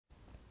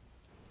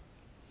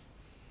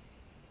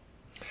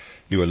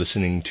You are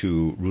listening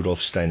to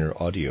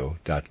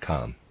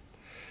RudolfSteinerAudio.com.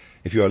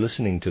 If you are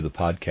listening to the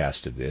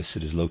podcast of this,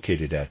 it is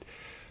located at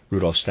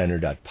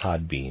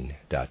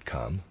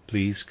rudolfsteiner.podbean.com.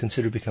 Please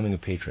consider becoming a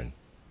patron.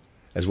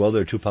 As well,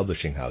 there are two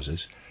publishing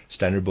houses,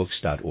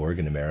 steinerbooks.org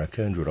in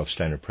America and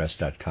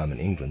rudolfsteinerpress.com in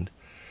England,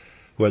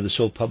 who are the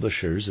sole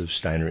publishers of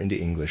Steiner into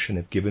English and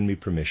have given me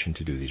permission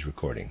to do these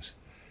recordings.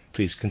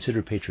 Please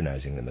consider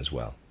patronizing them as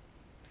well.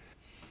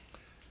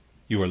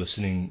 You are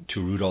listening to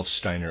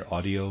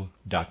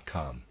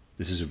RudolfSteinerAudio.com.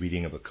 This is a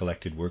reading of a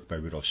collected work by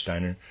Rudolf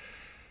Steiner,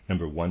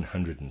 number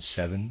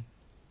 107,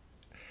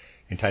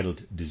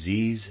 entitled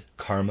Disease,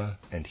 Karma,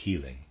 and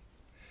Healing,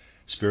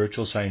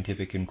 Spiritual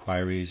Scientific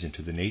Inquiries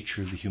into the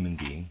Nature of the Human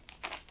Being.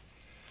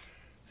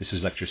 This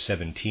is Lecture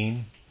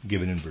 17,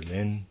 given in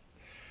Berlin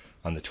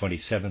on the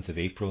 27th of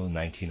April,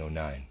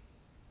 1909.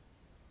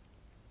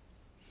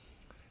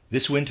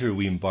 This winter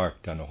we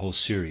embarked on a whole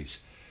series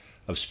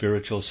of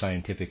spiritual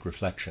scientific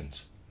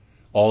reflections,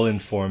 all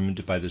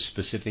informed by the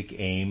specific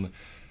aim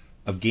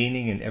of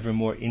gaining an ever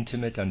more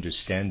intimate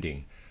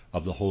understanding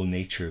of the whole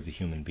nature of the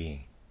human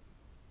being.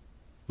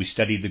 We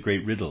studied the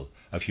great riddle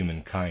of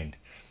humankind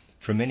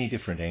from many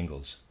different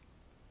angles.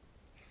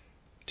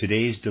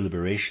 Today's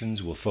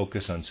deliberations will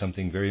focus on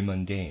something very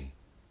mundane,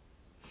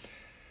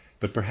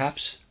 but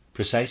perhaps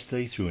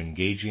precisely through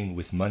engaging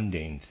with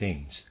mundane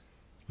things,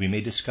 we may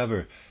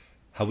discover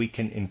how we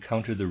can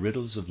encounter the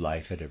riddles of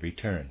life at every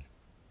turn,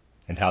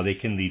 and how they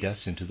can lead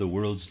us into the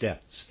world's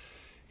depths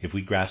if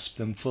we grasp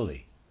them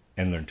fully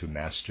and learn to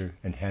master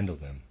and handle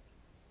them.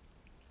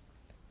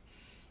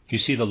 You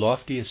see, the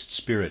loftiest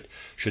spirit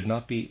should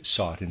not be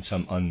sought in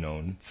some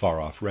unknown,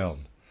 far-off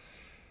realm,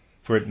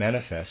 for it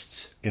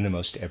manifests in the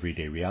most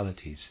everyday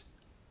realities.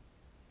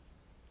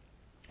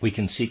 We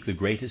can seek the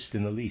greatest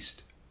in the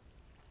least,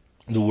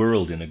 the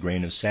world in a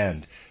grain of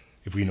sand,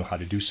 if we know how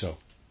to do so.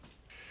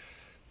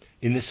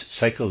 In this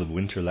cycle of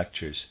winter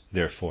lectures,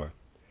 therefore,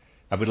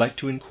 I would like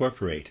to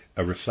incorporate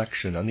a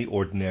reflection on the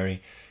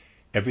ordinary,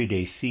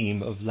 everyday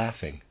theme of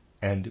laughing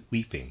and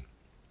weeping,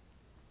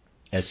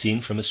 as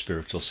seen from a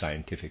spiritual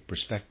scientific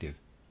perspective.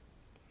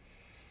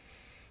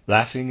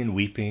 Laughing and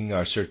weeping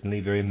are certainly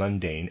very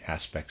mundane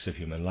aspects of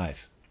human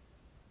life.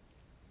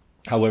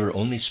 However,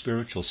 only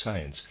spiritual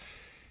science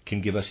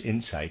can give us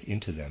insight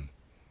into them,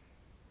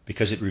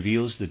 because it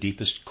reveals the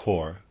deepest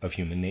core of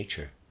human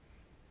nature,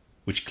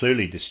 which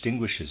clearly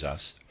distinguishes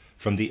us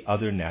from the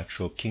other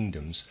natural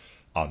kingdoms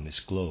on this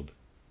globe.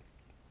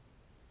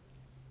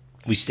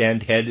 We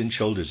stand head and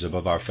shoulders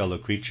above our fellow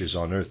creatures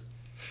on earth,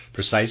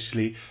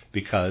 precisely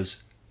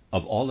because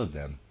of all of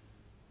them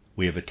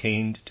we have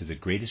attained to the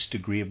greatest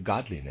degree of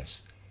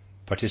godliness,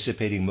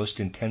 participating most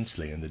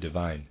intensely in the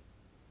divine.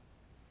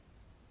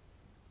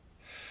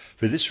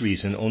 For this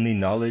reason, only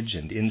knowledge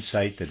and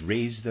insight that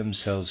raise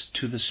themselves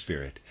to the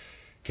spirit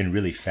can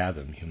really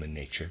fathom human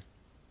nature.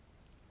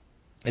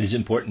 It is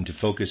important to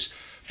focus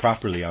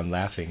properly on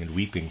laughing and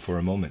weeping for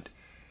a moment,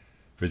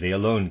 for they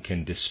alone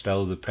can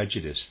dispel the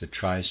prejudice that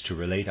tries to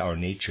relate our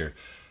nature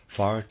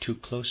far too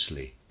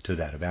closely to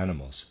that of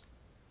animals.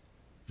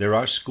 There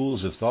are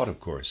schools of thought, of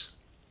course,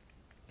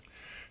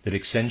 that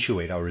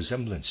accentuate our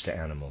resemblance to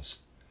animals.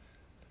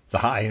 The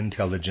high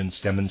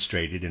intelligence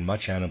demonstrated in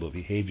much animal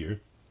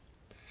behavior,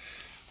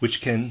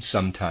 which can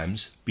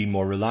sometimes be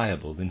more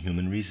reliable than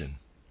human reason.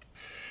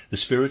 The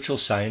spiritual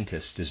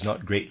scientist is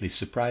not greatly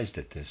surprised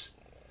at this,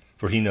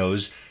 for he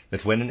knows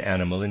that when an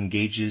animal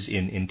engages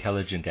in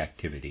intelligent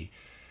activity,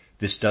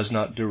 this does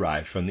not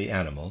derive from the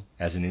animal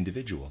as an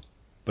individual,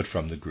 but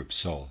from the group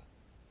soul.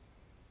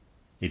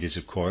 It is,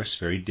 of course,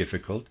 very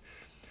difficult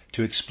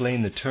to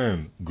explain the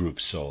term group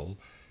soul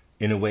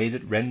in a way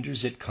that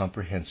renders it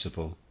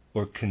comprehensible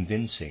or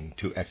convincing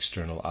to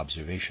external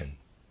observation,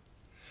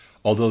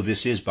 although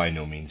this is by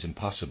no means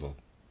impossible.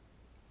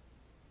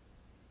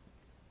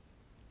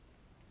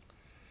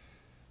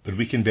 But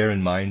we can bear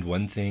in mind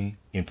one thing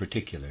in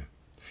particular,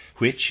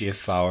 which,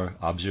 if our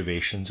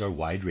observations are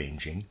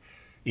wide-ranging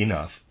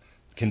enough,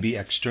 can be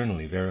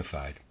externally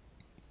verified.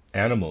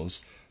 Animals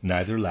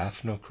neither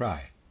laugh nor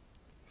cry.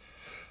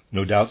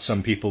 No doubt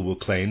some people will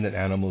claim that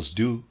animals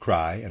do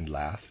cry and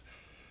laugh,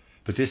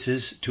 but this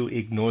is to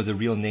ignore the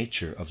real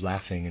nature of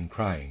laughing and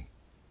crying,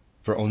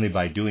 for only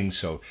by doing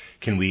so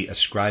can we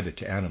ascribe it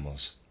to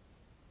animals.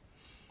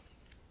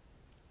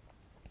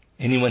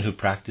 Anyone who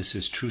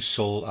practices true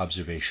soul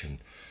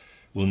observation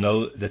will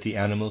know that the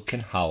animal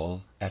can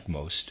howl at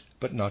most,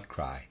 but not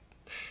cry,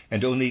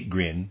 and only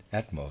grin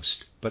at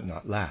most, but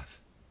not laugh.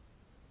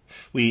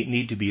 We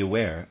need to be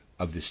aware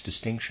of this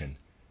distinction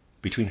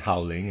between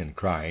howling and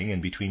crying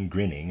and between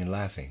grinning and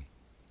laughing.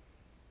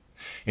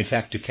 In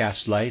fact, to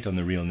cast light on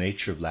the real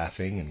nature of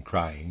laughing and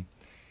crying,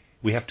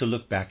 we have to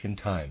look back in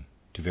time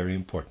to very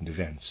important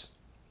events.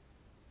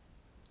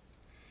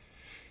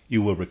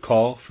 You will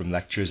recall from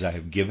lectures I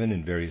have given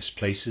in various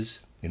places,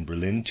 in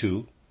Berlin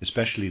too,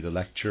 especially the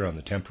lecture on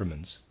the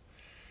temperaments,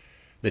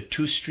 that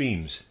two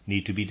streams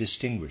need to be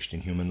distinguished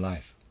in human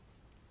life.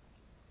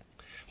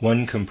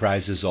 One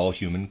comprises all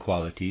human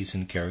qualities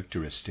and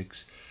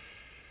characteristics,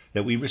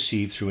 that we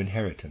receive through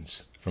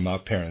inheritance from our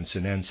parents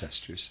and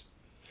ancestors,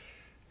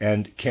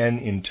 and can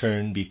in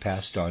turn be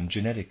passed on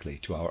genetically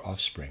to our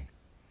offspring.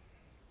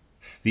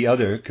 The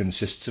other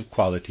consists of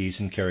qualities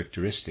and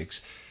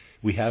characteristics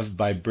we have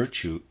by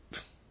virtue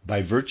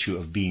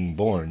of being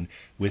born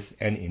with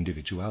an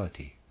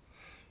individuality.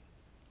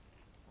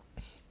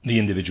 The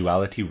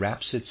individuality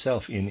wraps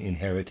itself in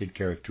inherited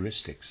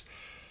characteristics,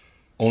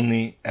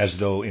 only as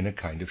though in a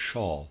kind of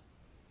shawl,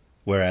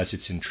 whereas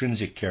its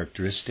intrinsic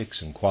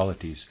characteristics and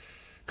qualities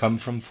come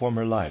from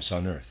former lives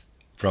on earth,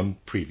 from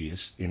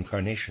previous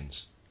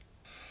incarnations.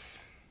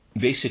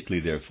 Basically,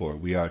 therefore,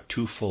 we are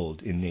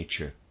twofold in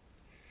nature,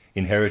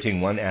 inheriting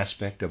one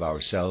aspect of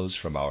ourselves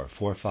from our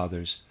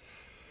forefathers,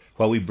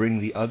 while we bring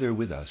the other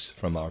with us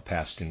from our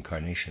past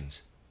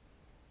incarnations.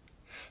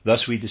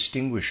 Thus we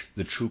distinguish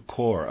the true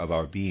core of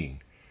our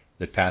being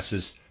that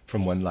passes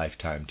from one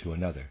lifetime to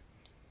another,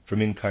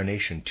 from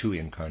incarnation to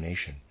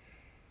incarnation,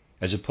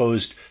 as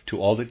opposed to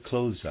all that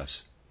clothes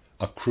us,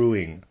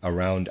 accruing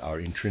around our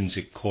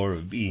intrinsic core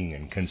of being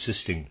and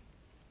consisting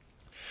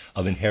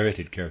of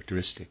inherited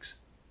characteristics.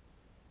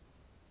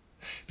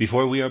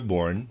 Before we are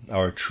born,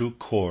 our true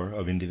core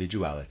of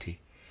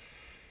individuality,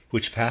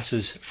 which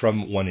passes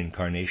from one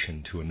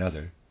incarnation to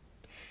another,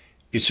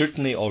 is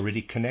certainly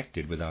already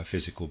connected with our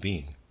physical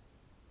being,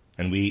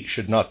 and we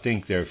should not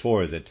think,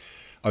 therefore, that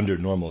under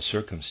normal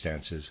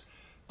circumstances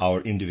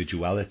our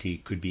individuality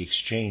could be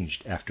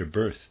exchanged after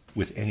birth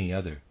with any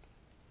other.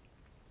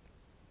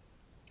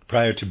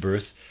 Prior to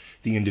birth,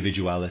 the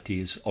individuality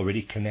is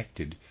already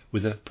connected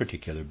with a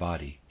particular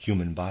body,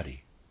 human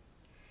body.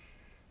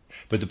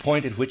 But the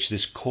point at which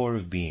this core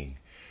of being,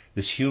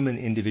 this human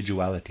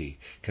individuality,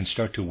 can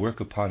start to work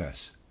upon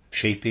us,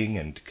 shaping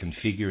and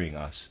configuring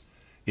us,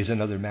 is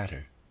another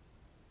matter.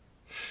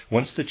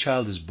 Once the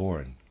child is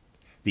born,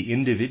 the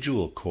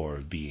individual core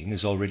of being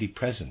is already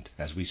present,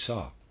 as we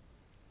saw.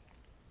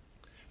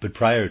 But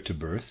prior to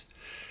birth,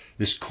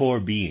 this core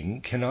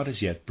being cannot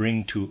as yet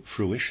bring to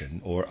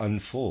fruition or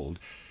unfold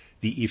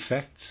the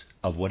effects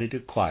of what it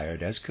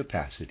acquired as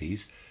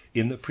capacities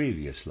in the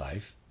previous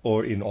life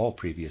or in all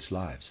previous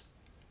lives.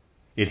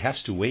 It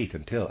has to wait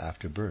until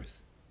after birth.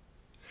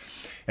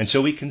 And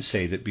so we can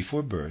say that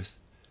before birth,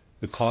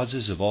 the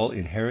causes of all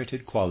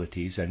inherited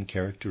qualities and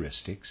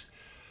characteristics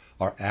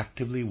are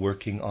actively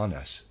working on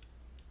us,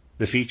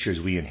 the features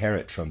we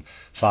inherit from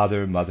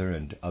father, mother,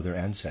 and other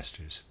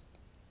ancestors.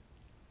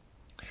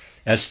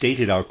 As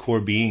stated, our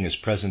core being is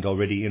present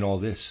already in all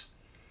this,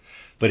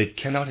 but it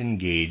cannot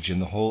engage in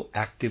the whole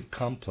active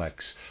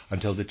complex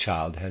until the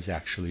child has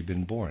actually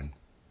been born.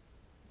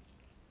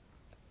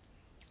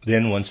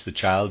 Then, once the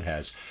child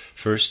has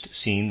first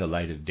seen the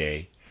light of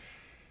day,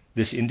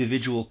 this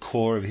individual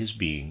core of his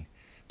being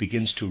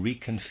begins to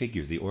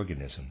reconfigure the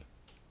organism.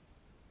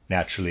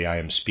 Naturally, I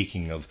am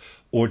speaking of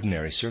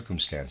ordinary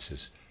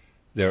circumstances.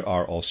 There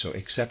are also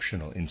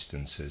exceptional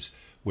instances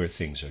where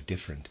things are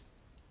different.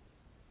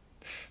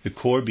 The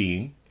core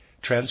being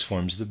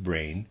transforms the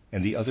brain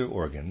and the other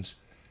organs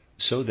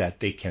so that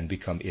they can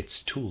become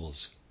its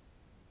tools.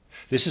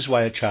 This is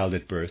why a child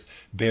at birth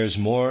bears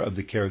more of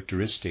the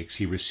characteristics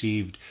he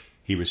receives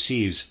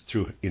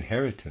through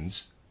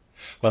inheritance,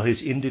 while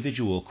his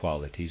individual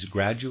qualities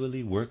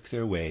gradually work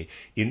their way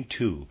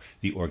into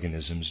the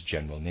organism's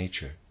general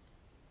nature.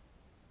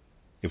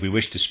 If we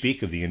wish to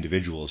speak of the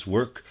individual's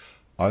work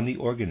on the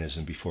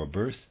organism before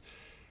birth,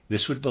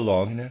 this would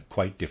belong in a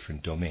quite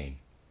different domain.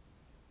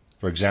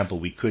 For example,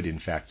 we could in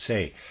fact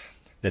say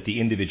that the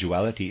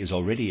individuality is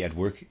already at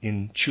work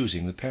in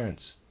choosing the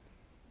parents.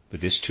 But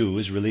this too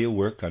is really a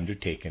work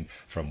undertaken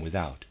from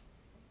without.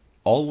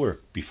 All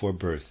work before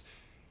birth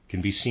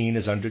can be seen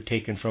as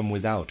undertaken from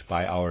without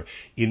by our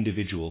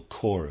individual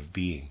core of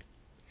being,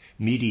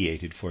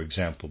 mediated, for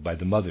example, by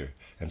the mother,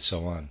 and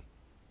so on.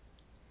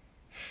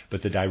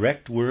 But the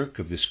direct work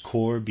of this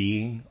core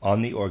being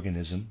on the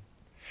organism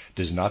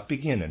does not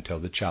begin until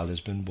the child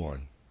has been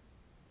born.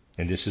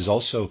 And this is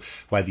also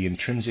why the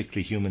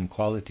intrinsically human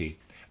quality,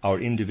 our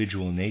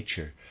individual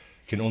nature,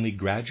 can only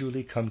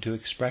gradually come to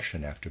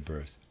expression after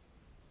birth.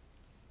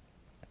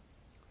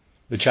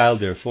 The child,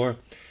 therefore,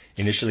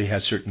 initially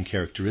has certain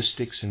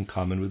characteristics in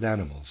common with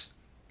animals,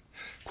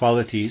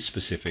 qualities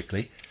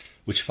specifically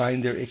which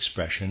find their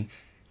expression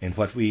in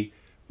what we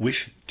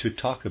wish to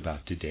talk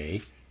about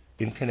today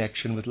in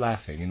connection with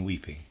laughing and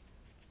weeping.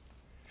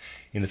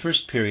 In the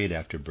first period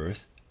after birth,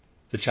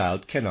 the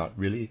child cannot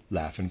really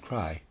laugh and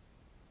cry.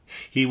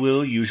 He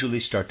will usually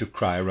start to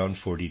cry around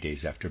 40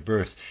 days after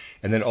birth,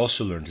 and then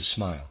also learn to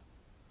smile.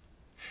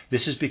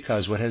 This is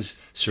because what has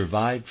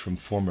survived from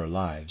former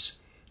lives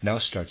now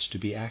starts to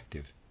be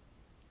active,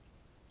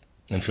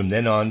 and from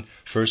then on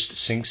first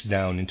sinks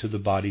down into the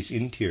body's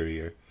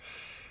interior,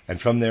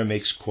 and from there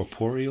makes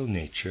corporeal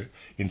nature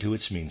into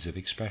its means of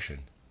expression.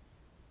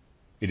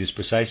 It is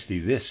precisely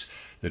this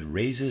that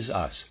raises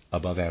us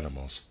above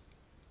animals.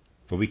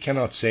 For we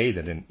cannot say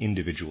that an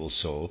individual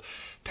soul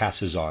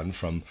passes on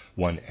from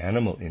one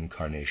animal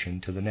incarnation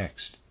to the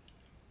next.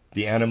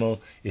 The animal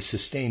is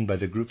sustained by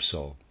the group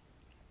soul.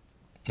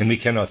 And we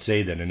cannot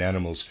say that an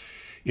animal's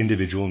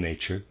individual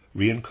nature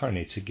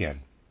reincarnates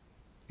again.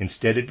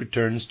 Instead, it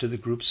returns to the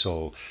group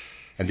soul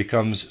and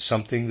becomes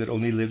something that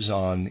only lives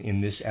on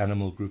in this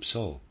animal group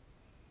soul.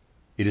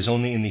 It is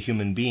only in the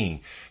human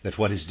being that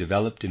what is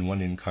developed in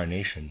one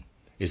incarnation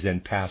is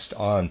then passed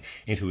on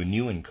into a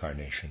new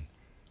incarnation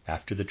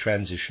after the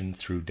transition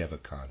through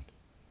Devachan.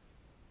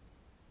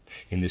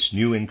 In this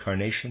new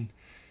incarnation,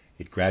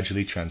 it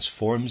gradually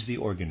transforms the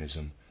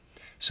organism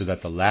so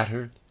that the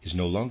latter is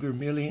no longer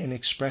merely an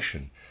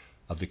expression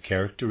of the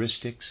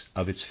characteristics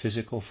of its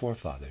physical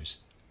forefathers,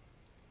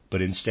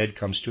 but instead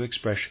comes to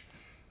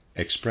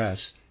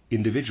express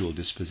individual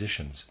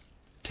dispositions,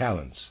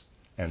 talents,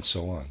 and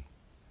so on.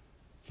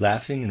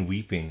 Laughing and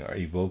weeping are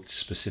evoked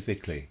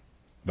specifically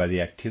by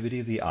the activity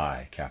of the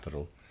I,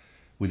 capital,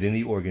 within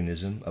the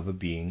organism of a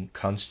being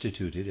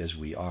constituted as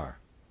we are.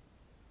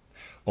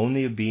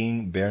 Only a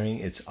being bearing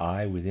its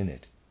I within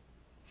it,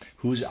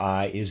 whose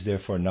I is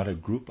therefore not a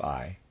group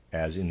I,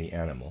 as in the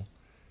animal,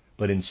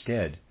 but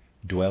instead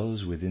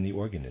dwells within the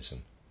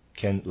organism,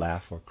 can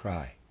laugh or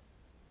cry.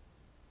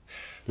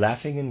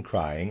 Laughing and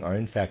crying are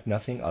in fact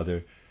nothing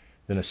other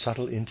than a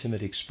subtle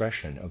intimate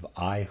expression of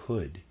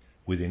I-hood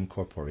within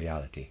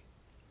corporeality.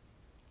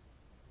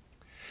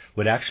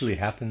 What actually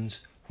happens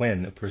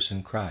when a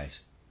person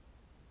cries?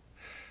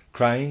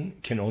 Crying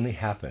can only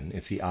happen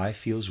if the I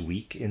feels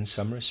weak in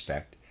some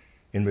respect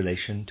in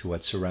relation to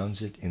what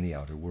surrounds it in the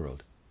outer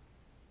world.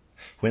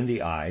 When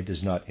the I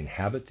does not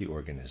inhabit the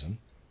organism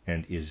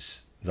and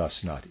is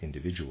thus not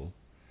individual,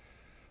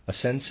 a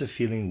sense of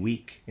feeling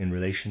weak in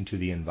relation to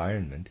the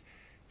environment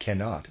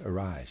cannot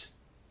arise.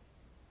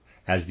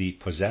 As the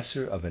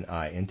possessor of an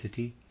I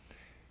entity,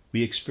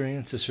 we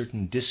experience a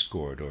certain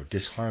discord or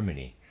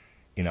disharmony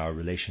in our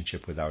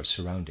relationship with our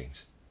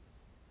surroundings.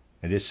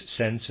 And this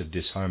sense of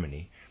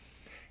disharmony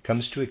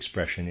comes to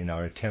expression in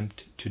our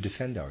attempt to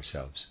defend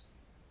ourselves,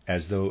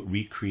 as though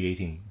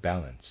recreating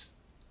balance.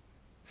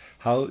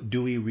 How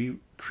do we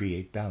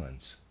recreate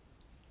balance?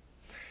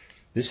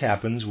 This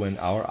happens when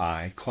our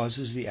I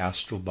causes the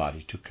astral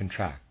body to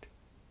contract.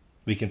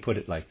 We can put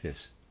it like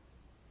this.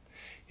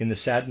 In the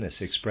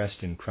sadness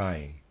expressed in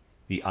crying,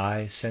 the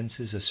I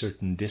senses a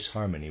certain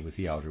disharmony with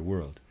the outer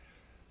world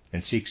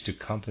and seeks to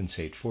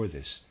compensate for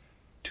this,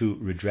 to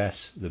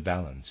redress the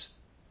balance,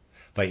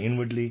 by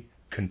inwardly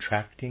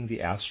contracting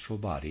the astral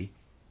body,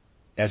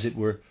 as it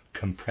were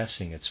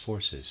compressing its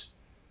forces.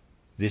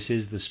 This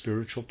is the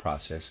spiritual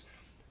process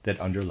that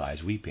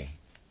underlies weeping.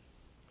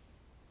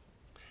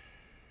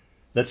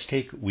 Let's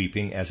take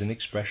weeping as an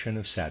expression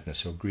of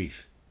sadness or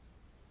grief.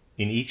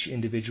 In each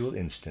individual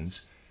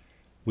instance,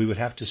 we would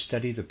have to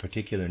study the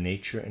particular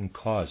nature and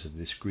cause of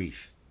this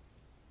grief.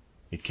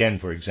 It can,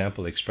 for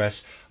example,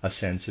 express a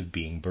sense of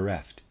being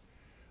bereft,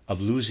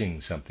 of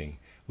losing something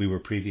we were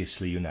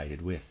previously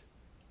united with.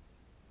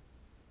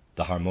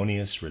 The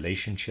harmonious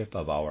relationship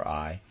of our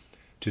I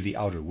to the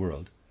outer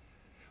world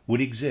would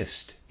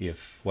exist if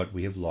what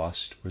we have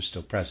lost were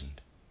still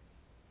present.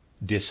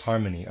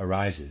 Disharmony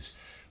arises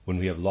when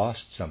we have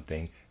lost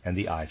something and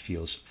the I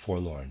feels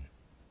forlorn.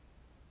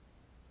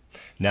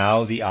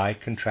 Now the I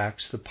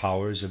contracts the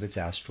powers of its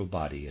astral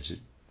body, as it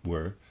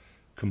were,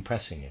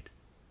 compressing it,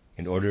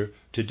 in order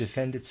to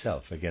defend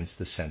itself against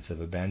the sense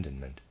of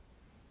abandonment.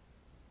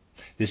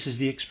 This is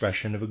the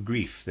expression of a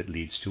grief that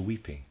leads to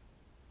weeping.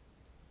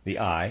 The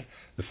I,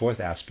 the fourth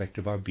aspect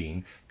of our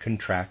being,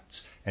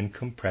 contracts and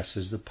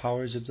compresses the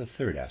powers of the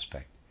third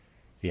aspect,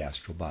 the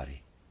astral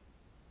body.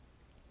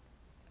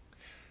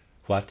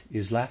 What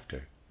is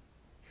laughter?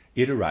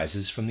 It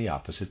arises from the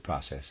opposite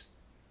process.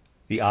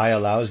 The I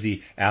allows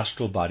the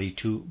astral body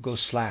to go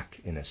slack,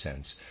 in a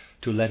sense,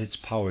 to let its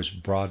powers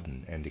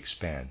broaden and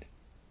expand.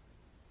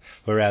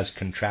 Whereas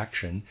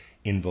contraction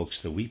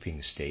invokes the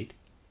weeping state,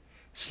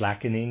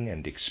 slackening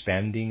and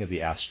expanding of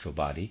the astral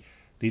body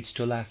leads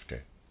to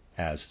laughter,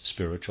 as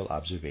spiritual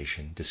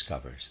observation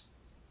discovers.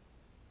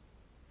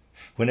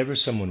 Whenever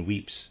someone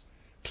weeps,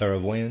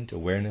 clairvoyant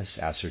awareness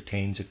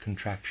ascertains a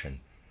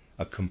contraction,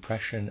 a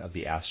compression of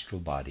the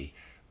astral body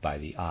by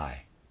the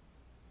I.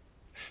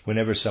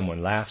 Whenever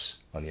someone laughs,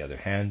 on the other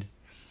hand,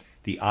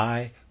 the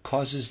I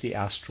causes the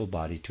astral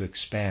body to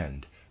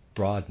expand,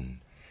 broaden,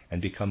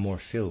 and become more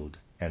filled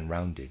and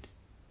rounded.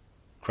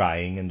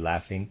 Crying and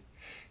laughing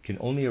can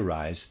only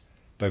arise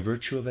by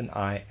virtue of an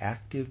I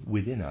active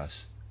within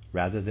us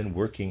rather than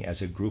working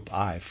as a group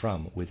I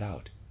from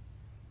without.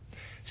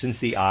 Since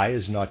the I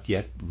is not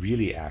yet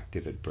really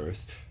active at birth,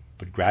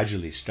 but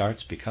gradually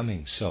starts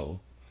becoming so,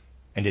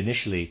 and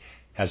initially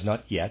has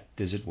not yet,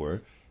 as it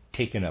were,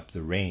 taken up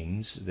the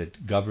reins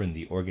that govern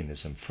the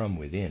organism from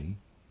within,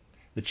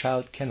 the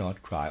child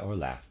cannot cry or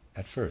laugh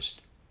at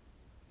first.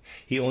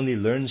 He only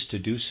learns to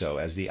do so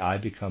as the I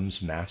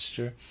becomes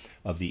master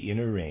of the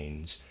inner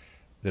reins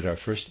that are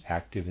first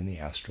active in the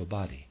astral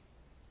body.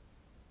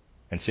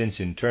 And since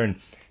in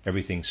turn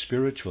everything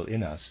spiritual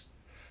in us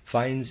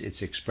finds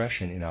its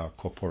expression in our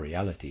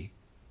corporeality,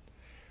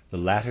 the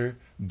latter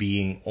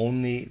being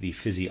only the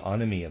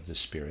physiognomy of the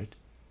spirit,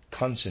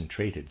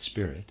 concentrated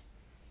spirit,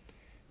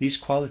 these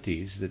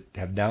qualities that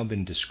have now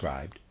been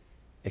described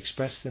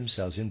express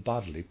themselves in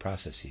bodily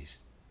processes.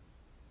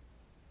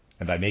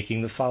 And by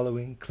making the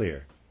following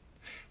clear,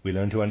 we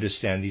learn to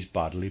understand these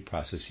bodily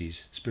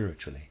processes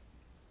spiritually.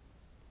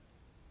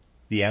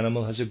 The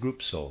animal has a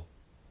group soul,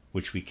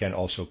 which we can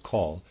also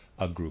call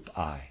a group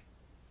I.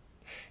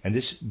 And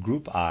this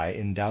group I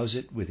endows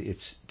it with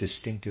its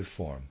distinctive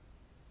form.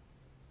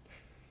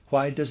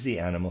 Why does the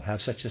animal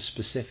have such a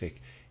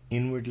specific,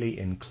 inwardly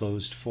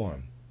enclosed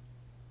form?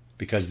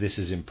 Because this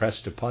is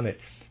impressed upon it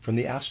from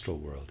the astral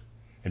world,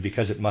 and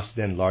because it must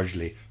then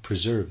largely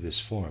preserve this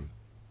form.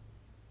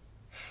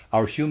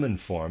 Our human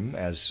form,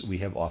 as we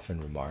have often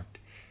remarked,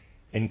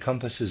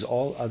 encompasses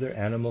all other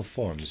animal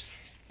forms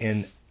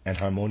in an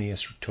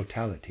harmonious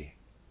totality.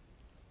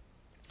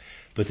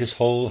 But this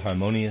whole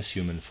harmonious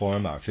human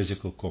form, our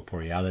physical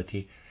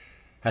corporeality,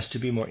 has to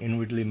be more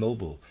inwardly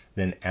mobile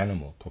than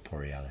animal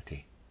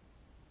corporeality.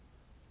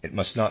 It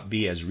must not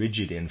be as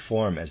rigid in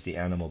form as the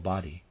animal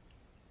body.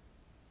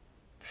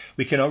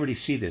 We can already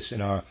see this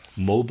in our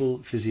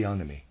mobile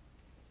physiognomy.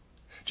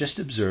 Just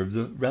observe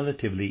the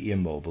relatively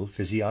immobile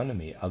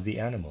physiognomy of the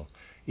animal,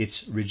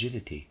 its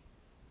rigidity.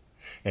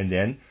 And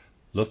then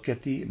look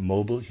at the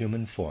mobile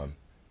human form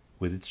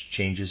with its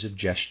changes of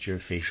gesture,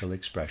 facial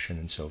expression,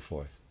 and so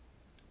forth.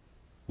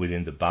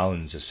 Within the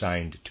bounds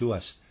assigned to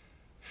us,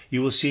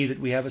 you will see that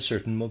we have a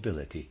certain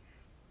mobility,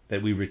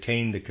 that we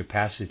retain the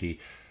capacity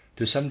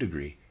to some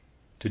degree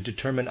to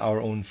determine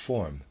our own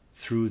form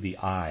through the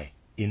I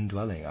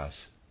indwelling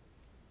us.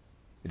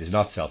 It is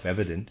not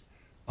self-evident,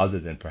 other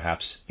than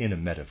perhaps in a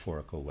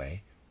metaphorical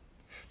way,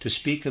 to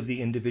speak of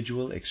the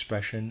individual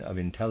expression of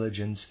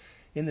intelligence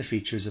in the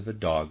features of a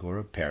dog or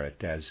a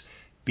parrot as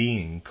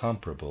being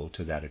comparable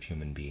to that of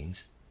human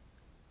beings.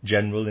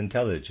 General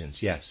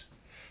intelligence, yes,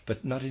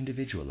 but not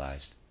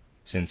individualized,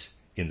 since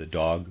in the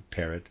dog,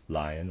 parrot,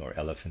 lion, or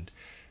elephant,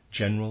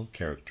 general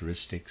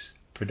characteristics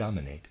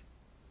predominate.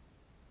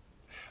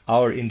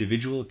 Our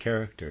individual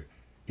character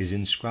is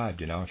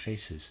inscribed in our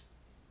faces,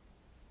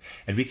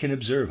 and we can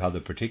observe how the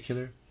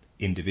particular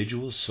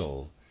individual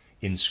soul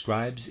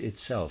inscribes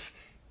itself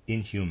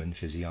in human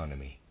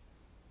physiognomy,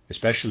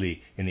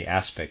 especially in the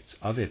aspects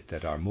of it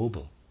that are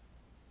mobile.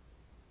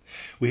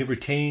 We have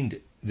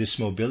retained this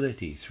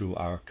mobility through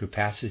our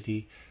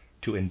capacity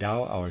to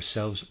endow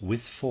ourselves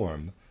with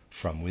form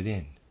from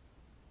within.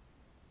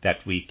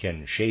 That we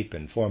can shape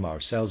and form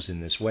ourselves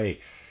in this way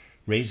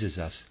raises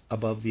us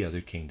above the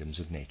other kingdoms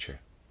of nature.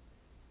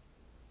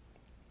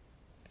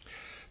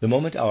 The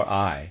moment our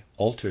I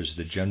alters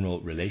the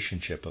general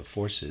relationship of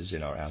forces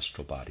in our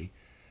astral body,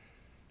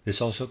 this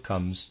also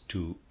comes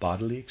to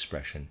bodily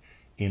expression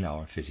in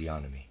our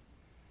physiognomy.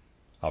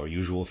 Our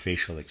usual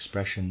facial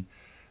expression,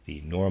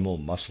 the normal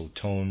muscle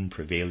tone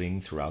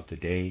prevailing throughout the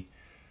day,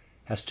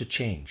 has to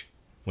change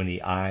when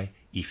the I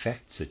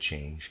effects a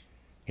change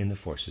in the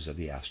forces of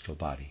the astral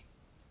body.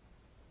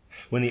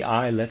 When the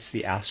I lets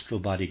the astral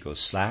body go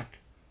slack,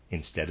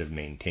 instead of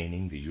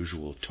maintaining the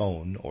usual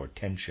tone or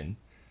tension,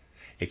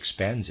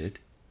 expands it,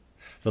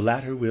 the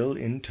latter will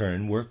in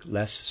turn work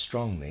less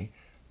strongly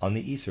on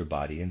the ether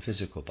body and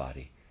physical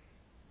body,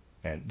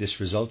 and this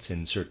results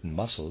in certain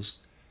muscles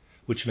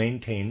which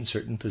maintain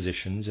certain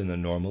positions in the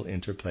normal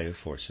interplay of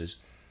forces,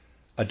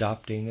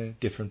 adopting a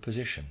different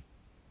position.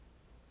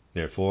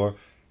 Therefore,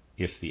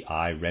 if the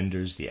I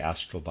renders the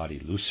astral body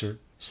looser,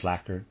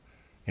 slacker,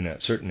 in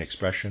a certain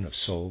expression of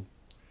soul,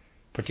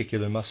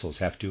 particular muscles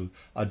have to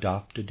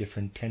adopt a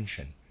different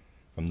tension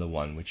from the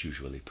one which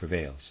usually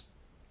prevails.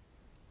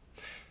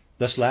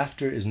 Thus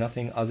laughter is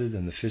nothing other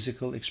than the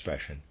physical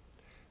expression,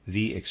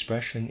 the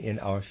expression in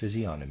our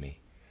physiognomy,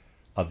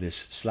 of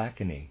this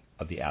slackening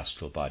of the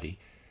astral body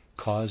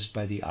caused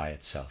by the I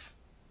itself.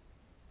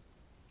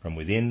 From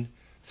within,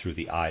 through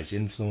the I's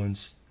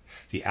influence,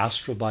 the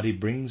astral body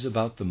brings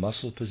about the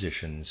muscle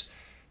positions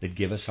that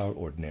give us our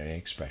ordinary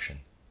expression.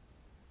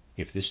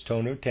 If this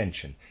tone or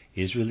tension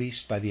is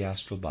released by the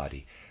astral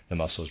body, the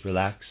muscles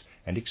relax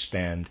and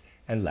expand,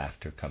 and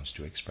laughter comes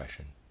to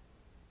expression.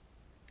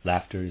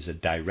 Laughter is a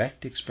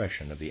direct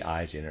expression of the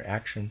I's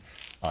interaction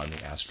on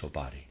the astral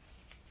body.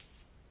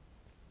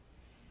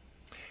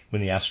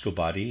 When the astral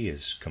body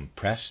is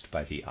compressed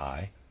by the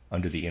I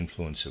under the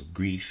influence of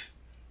grief,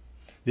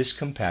 this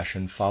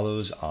compassion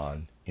follows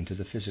on into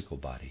the physical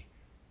body,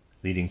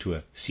 leading to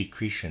a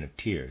secretion of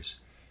tears,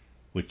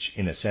 which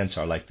in a sense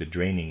are like the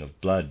draining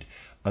of blood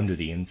under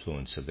the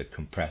influence of the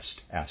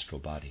compressed astral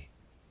body.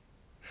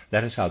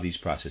 That is how these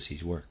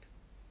processes work.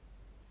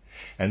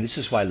 And this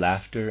is why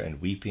laughter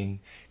and weeping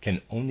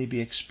can only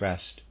be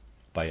expressed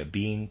by a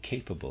being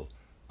capable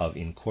of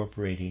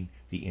incorporating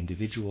the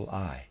individual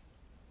I,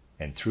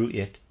 and through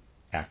it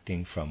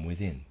acting from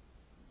within.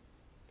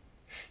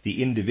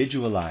 The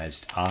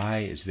individualized I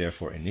is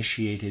therefore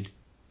initiated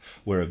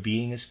where a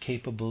being is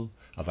capable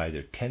of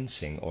either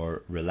tensing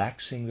or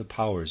relaxing the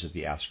powers of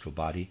the astral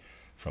body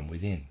from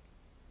within.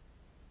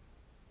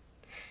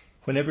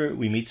 Whenever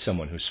we meet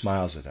someone who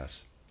smiles at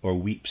us or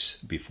weeps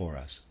before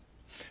us,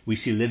 we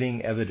see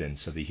living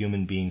evidence of the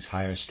human being's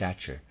higher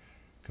stature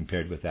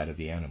compared with that of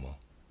the animal.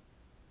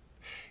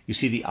 You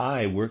see, the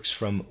I works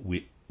from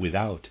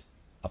without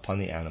upon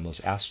the animal's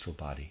astral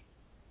body.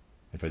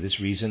 And for this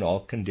reason, all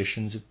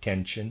conditions of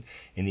tension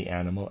in the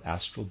animal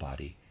astral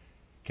body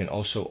can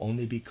also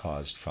only be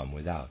caused from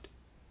without.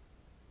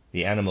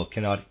 The animal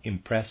cannot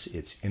impress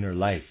its inner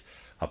life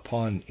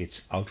upon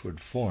its outward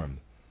form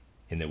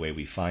in the way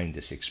we find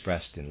this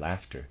expressed in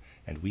laughter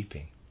and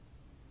weeping.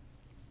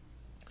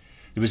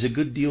 There is a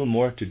good deal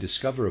more to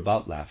discover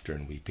about laughter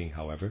and weeping,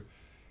 however,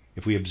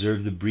 if we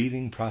observe the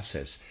breathing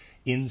process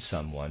in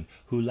someone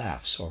who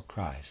laughs or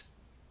cries.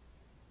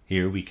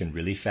 Here we can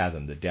really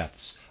fathom the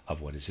depths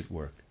of what is at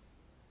work.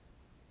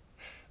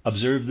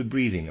 Observe the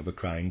breathing of a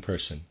crying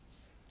person,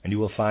 and you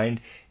will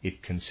find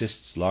it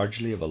consists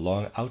largely of a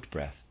long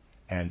out-breath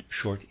and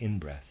short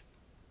in-breath.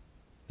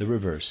 The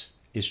reverse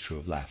is true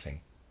of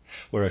laughing,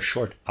 where a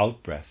short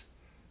out-breath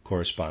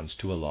corresponds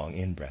to a long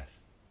in-breath.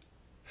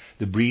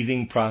 The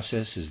breathing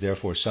process is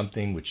therefore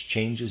something which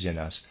changes in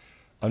us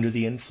under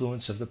the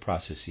influence of the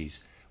processes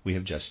we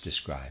have just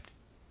described.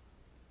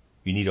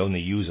 You need only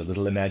use a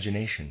little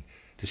imagination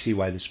to see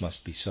why this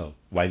must be so,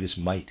 why this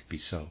might be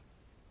so.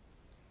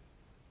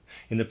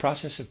 In the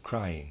process of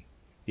crying,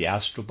 the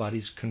astral body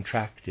is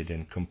contracted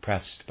and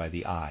compressed by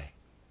the eye,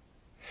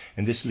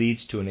 and this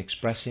leads to an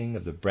expressing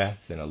of the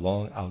breath in a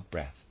long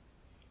out-breath.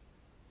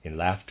 In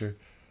laughter,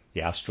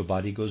 the astral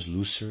body goes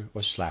looser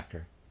or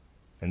slacker,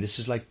 and this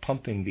is like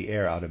pumping the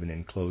air out of an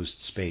enclosed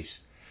space,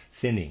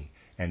 thinning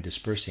and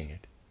dispersing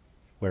it,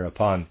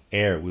 whereupon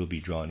air will be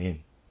drawn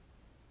in.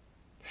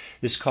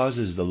 This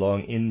causes the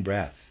long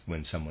in-breath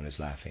when someone is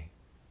laughing.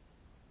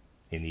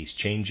 In these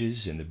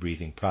changes in the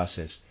breathing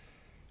process,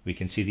 we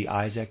can see the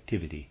eye's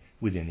activity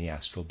within the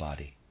astral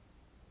body.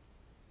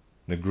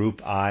 The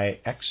group eye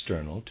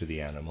external to the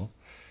animal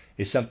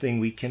is something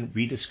we can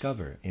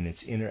rediscover in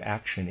its inner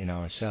action in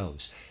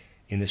ourselves,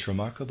 in this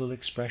remarkable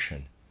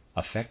expression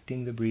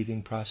affecting the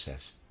breathing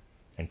process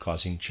and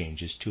causing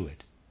changes to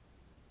it.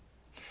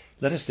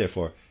 Let us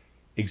therefore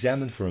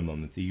examine for a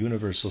moment the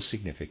universal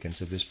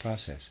significance of this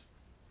process.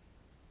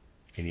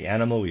 In the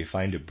animal we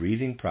find a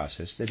breathing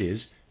process that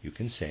is, you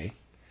can say,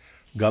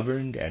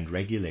 governed and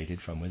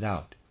regulated from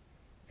without,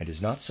 and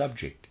is not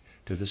subject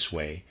to the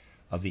sway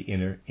of the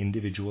inner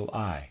individual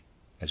eye,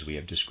 as we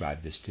have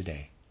described this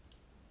today.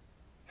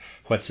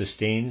 What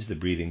sustains the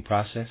breathing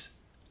process,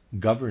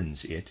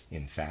 governs it,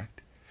 in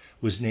fact,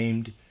 was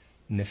named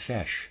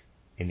nephesh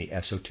in the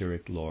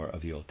esoteric lore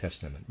of the Old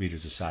Testament.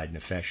 Readers aside,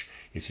 nephesh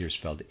is here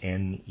spelled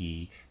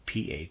N-E-P-H-E-S-H,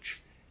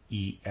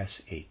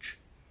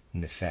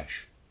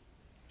 nephesh,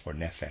 or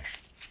nephesh,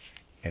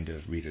 end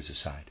of readers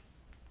aside.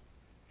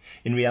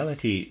 In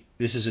reality,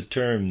 this is a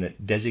term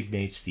that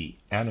designates the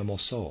animal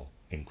soul,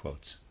 in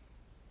quotes.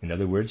 In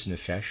other words,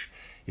 nephesh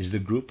is the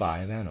group eye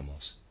of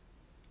animals.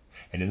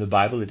 And in the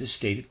Bible it is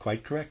stated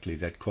quite correctly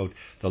that, quote,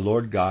 the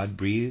Lord God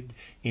breathed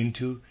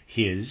into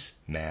his,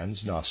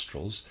 man's,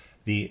 nostrils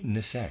the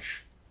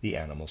nephesh, the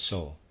animal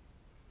soul,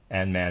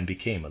 and man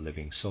became a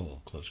living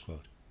soul, close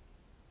quote.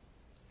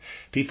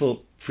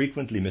 People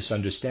frequently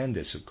misunderstand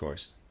this, of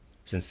course,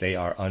 since they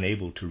are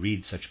unable to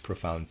read such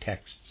profound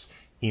texts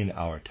in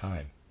our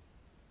time.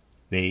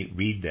 They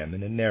read them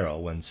in a narrow,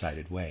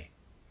 one-sided way.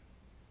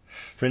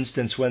 For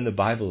instance, when the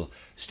Bible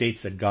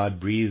states that God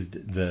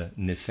breathed the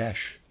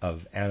nephesh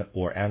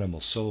or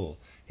animal soul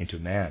into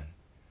man,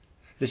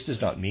 this does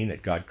not mean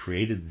that God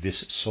created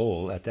this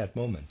soul at that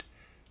moment,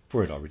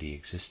 for it already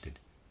existed.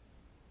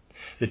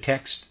 The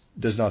text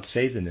does not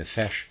say the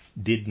nephesh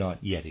did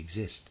not yet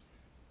exist.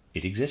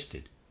 It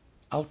existed,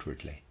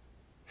 outwardly.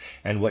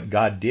 And what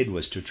God did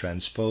was to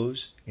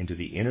transpose into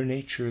the inner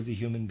nature of the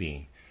human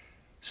being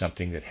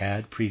something that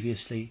had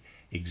previously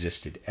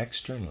existed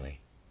externally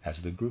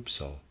as the group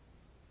soul.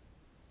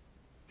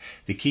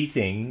 The key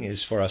thing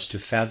is for us to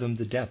fathom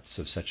the depths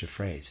of such a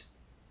phrase.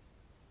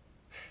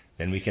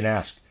 Then we can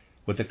ask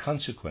what the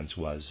consequence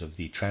was of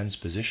the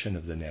transposition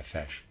of the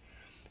nephesh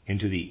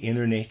into the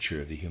inner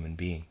nature of the human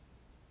being.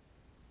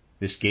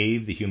 This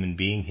gave the human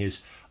being his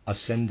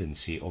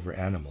ascendancy over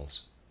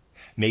animals,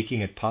 making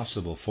it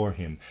possible for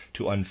him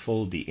to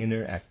unfold the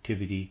inner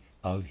activity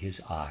of his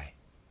eye,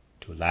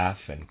 to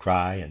laugh and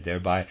cry, and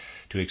thereby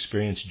to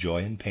experience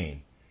joy and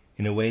pain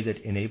in a way that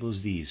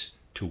enables these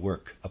to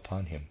work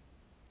upon him.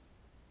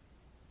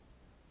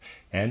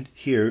 And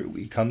here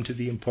we come to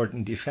the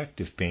important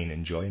effect of pain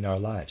and joy in our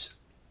lives.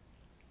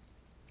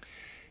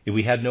 If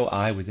we had no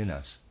eye within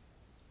us,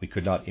 we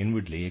could not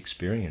inwardly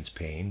experience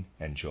pain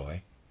and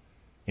joy.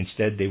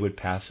 Instead, they would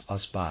pass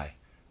us by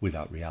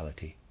without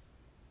reality.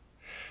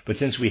 But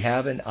since we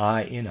have an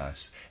eye in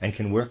us and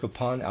can work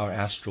upon our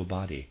astral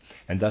body,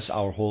 and thus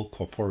our whole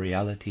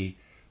corporeality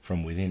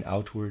from within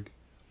outward,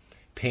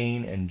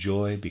 pain and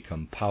joy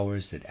become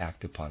powers that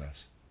act upon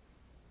us.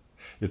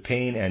 The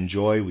pain and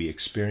joy we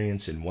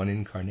experience in one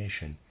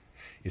incarnation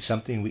is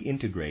something we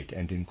integrate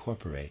and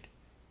incorporate,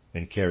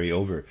 then carry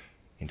over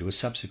into a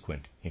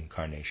subsequent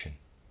incarnation.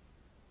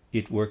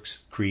 It works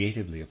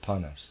creatively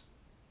upon us.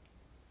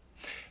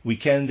 We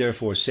can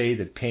therefore say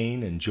that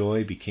pain and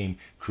joy became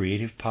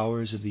creative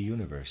powers of the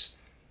universe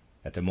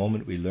at the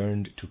moment we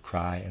learned to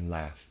cry and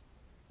laugh.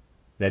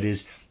 That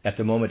is, at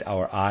the moment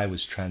our I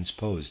was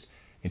transposed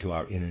into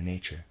our inner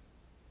nature.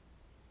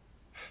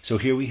 So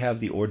here we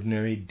have the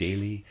ordinary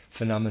daily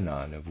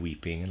phenomenon of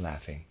weeping and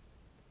laughing.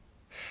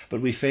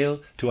 But we fail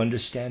to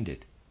understand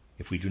it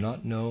if we do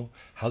not know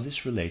how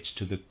this relates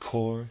to the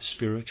core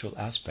spiritual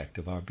aspect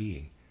of our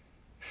being,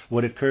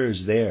 what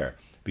occurs there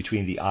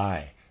between the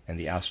I and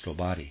the astral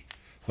body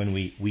when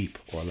we weep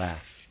or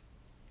laugh.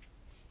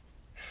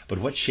 But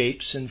what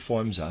shapes and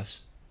forms us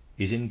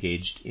is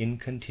engaged in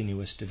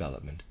continuous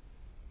development.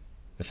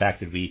 The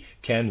fact that we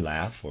can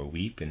laugh or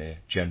weep in a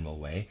general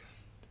way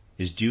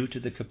is due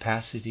to the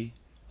capacity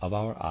of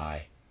our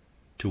I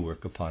to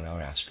work upon our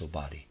astral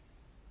body.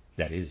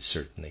 That is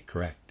certainly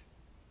correct.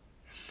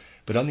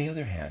 But on the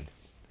other hand,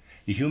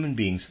 the human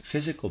being's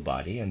physical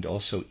body and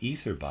also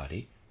ether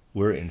body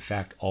were in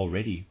fact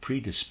already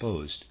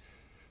predisposed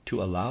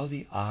to allow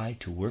the I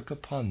to work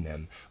upon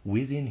them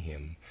within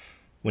him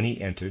when he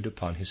entered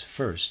upon his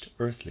first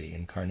earthly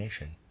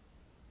incarnation.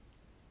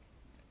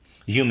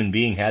 The human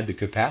being had the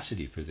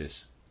capacity for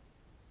this.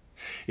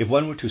 If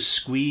one were to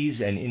squeeze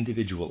an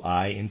individual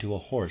I into a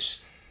horse,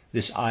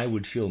 this I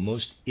would feel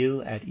most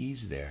ill at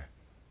ease there,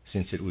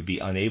 since it would be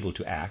unable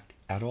to act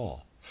at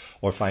all,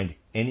 or find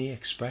any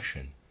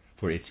expression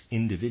for its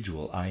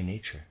individual I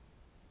nature.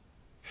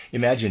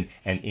 Imagine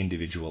an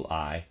individual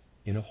I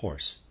in a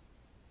horse.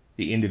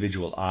 The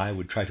individual I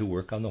would try to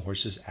work on the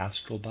horse's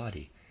astral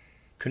body,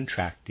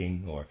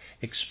 contracting or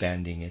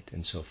expanding it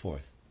and so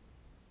forth.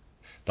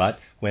 But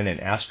when an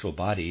astral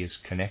body is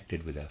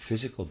connected with a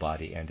physical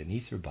body and an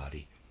ether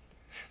body,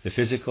 the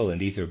physical and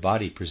ether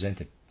body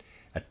present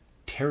a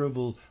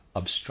terrible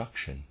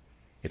obstruction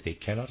if they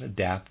cannot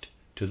adapt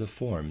to the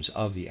forms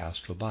of the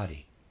astral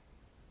body.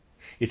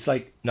 It's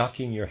like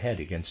knocking your head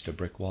against a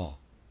brick wall.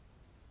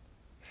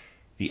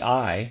 The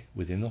I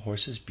within the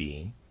horse's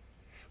being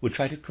would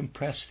try to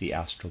compress the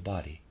astral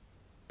body,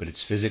 but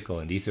its physical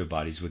and ether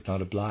bodies would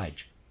not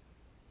oblige.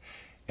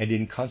 And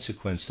in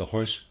consequence, the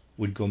horse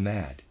would go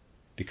mad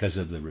because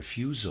of the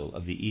refusal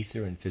of the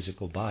ether and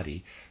physical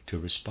body to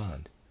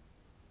respond.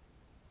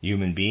 The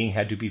human being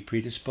had to be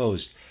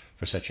predisposed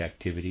for such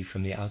activity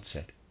from the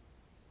outset.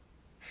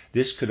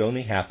 This could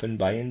only happen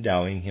by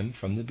endowing him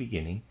from the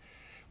beginning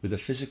with a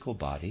physical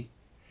body,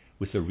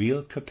 with the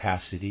real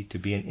capacity to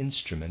be an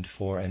instrument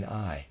for an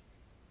I,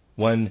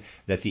 one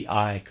that the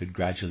I could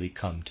gradually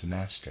come to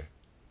master.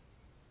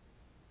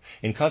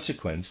 In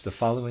consequence, the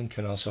following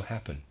can also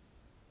happen.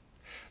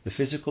 The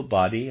physical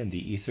body and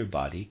the ether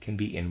body can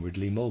be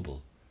inwardly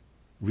mobile,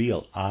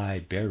 real I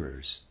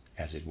bearers,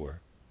 as it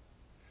were.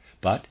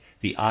 But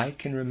the I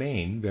can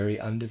remain very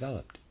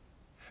undeveloped,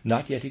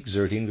 not yet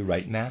exerting the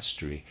right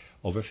mastery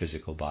over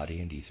physical body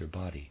and ether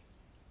body.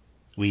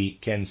 We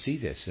can see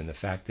this in the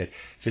fact that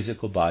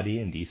physical body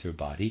and ether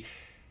body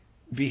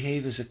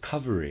behave as a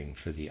covering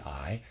for the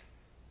I,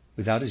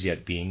 without as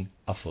yet being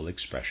a full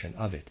expression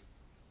of it.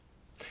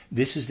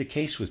 This is the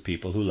case with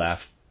people who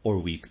laugh or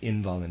weep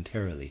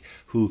involuntarily,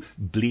 who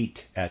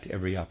bleat at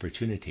every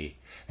opportunity,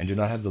 and do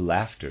not have the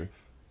laughter,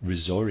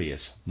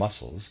 risorius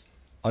muscles,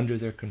 under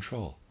their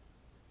control.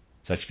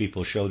 Such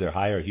people show their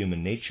higher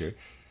human nature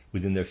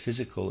within their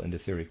physical and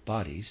etheric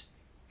bodies,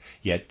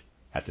 yet,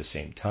 at the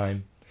same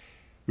time,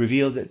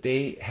 reveal that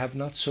they have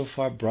not so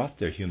far brought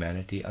their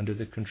humanity under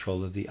the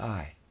control of the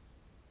I.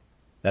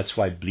 That's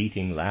why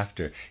bleating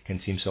laughter can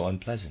seem so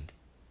unpleasant.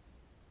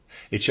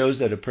 It shows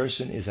that a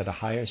person is at a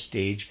higher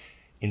stage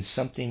in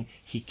something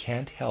he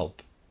can't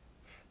help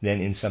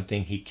than in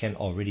something he can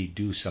already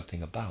do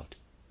something about.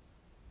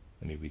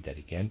 Let me read that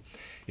again.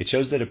 It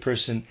shows that a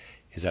person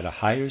is at a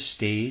higher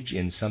stage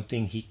in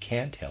something he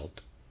can't help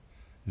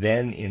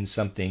than in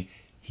something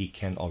he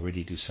can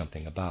already do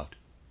something about.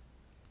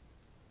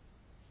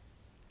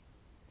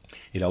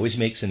 It always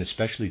makes an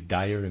especially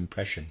dire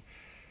impression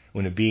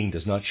when a being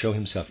does not show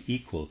himself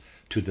equal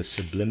to the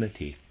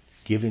sublimity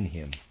given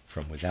him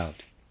from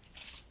without.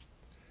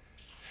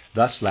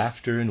 Thus,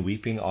 laughter and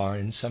weeping are,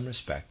 in some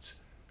respects,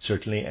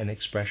 certainly an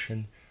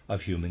expression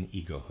of human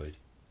egohood.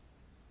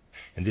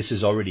 And this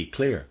is already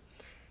clear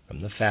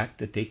from the fact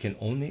that they can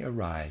only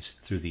arise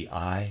through the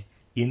I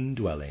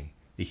indwelling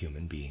the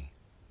human being.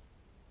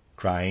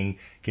 Crying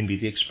can be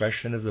the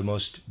expression of the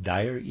most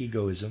dire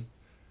egoism,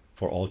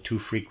 for all too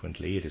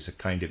frequently it is a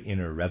kind of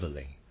inner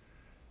reveling.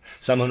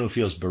 Someone who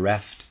feels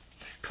bereft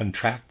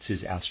contracts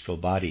his astral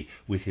body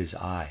with his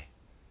I,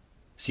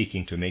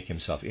 seeking to make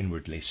himself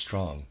inwardly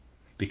strong,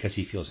 because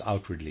he feels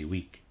outwardly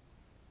weak.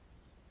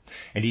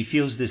 And he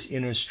feels this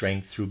inner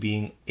strength through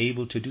being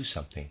able to do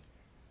something,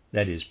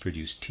 that is,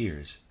 produce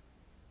tears.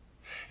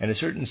 And a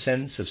certain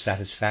sense of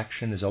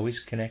satisfaction is always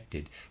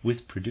connected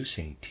with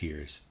producing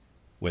tears,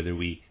 whether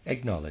we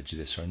acknowledge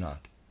this or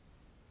not.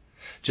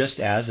 Just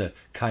as a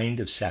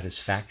kind of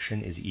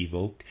satisfaction is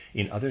evoked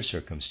in other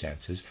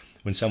circumstances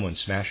when someone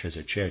smashes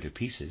a chair to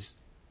pieces,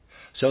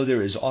 so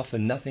there is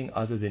often nothing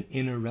other than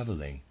inner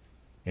reveling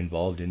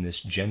involved in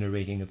this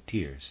generating of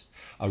tears,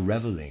 a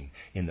reveling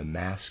in the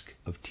mask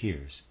of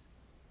tears,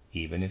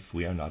 even if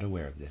we are not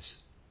aware of this.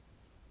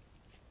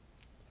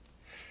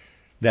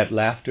 That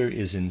laughter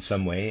is in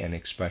some way an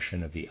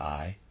expression of the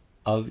I,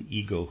 of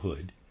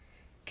egohood,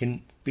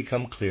 can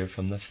become clear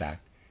from the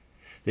fact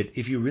that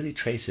if you really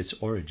trace its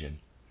origin,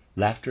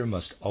 laughter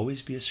must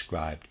always be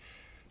ascribed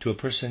to a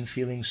person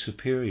feeling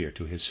superior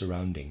to his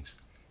surroundings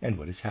and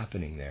what is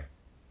happening there.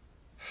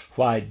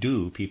 Why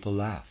do people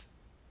laugh?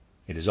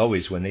 It is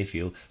always when they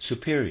feel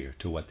superior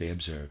to what they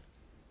observe.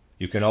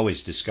 You can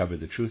always discover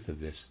the truth of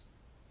this.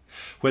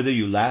 Whether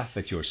you laugh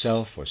at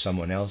yourself or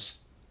someone else,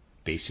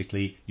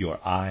 basically your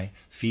I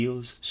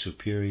feels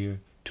superior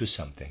to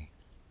something.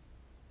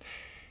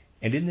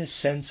 And in this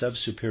sense of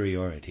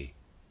superiority,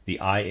 the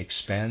I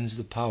expands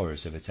the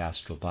powers of its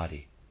astral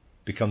body,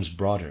 becomes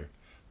broader,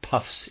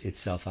 puffs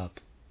itself up.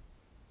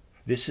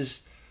 This is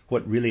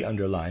what really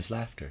underlies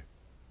laughter.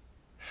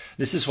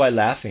 This is why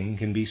laughing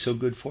can be so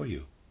good for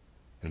you.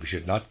 And we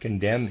should not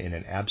condemn in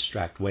an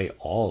abstract way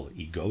all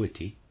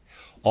egoity,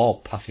 all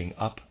puffing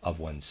up of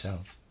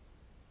oneself.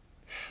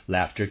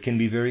 Laughter can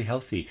be very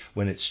healthy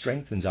when it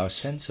strengthens our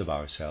sense of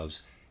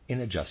ourselves in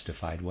a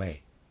justified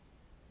way,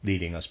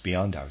 leading us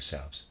beyond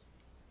ourselves.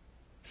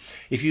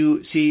 If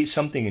you see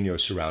something in your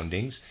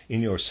surroundings,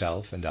 in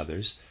yourself and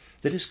others,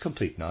 that is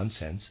complete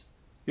nonsense,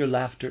 your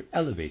laughter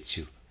elevates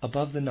you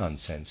above the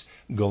nonsense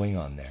going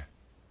on there.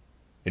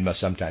 It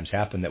must sometimes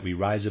happen that we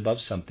rise above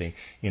something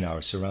in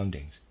our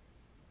surroundings,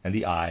 and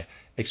the I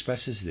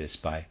expresses this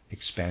by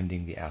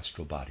expanding the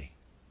astral body.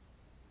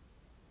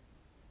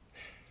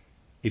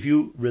 If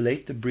you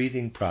relate the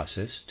breathing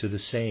process to the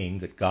saying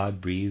that God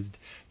breathed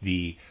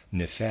the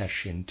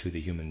nephesh into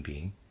the human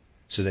being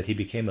so that he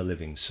became a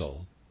living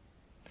soul,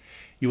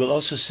 you will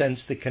also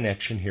sense the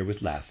connection here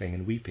with laughing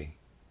and weeping.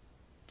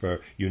 For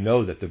you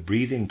know that the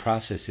breathing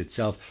process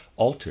itself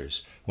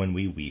alters when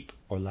we weep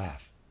or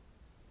laugh.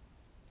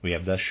 We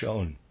have thus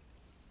shown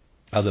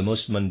how the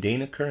most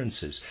mundane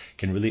occurrences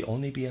can really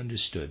only be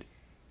understood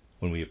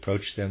when we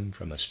approach them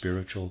from a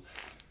spiritual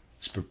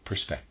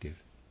perspective.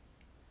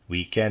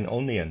 We can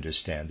only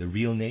understand the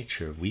real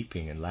nature of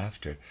weeping and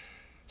laughter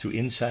through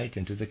insight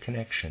into the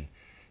connection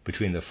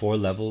between the four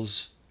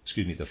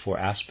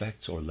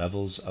aspects or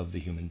levels of the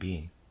human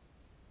being.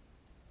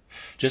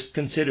 Just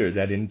consider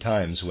that in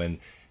times when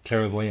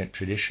clairvoyant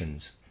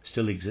traditions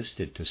still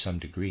existed to some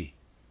degree,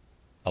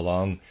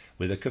 along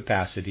with a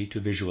capacity to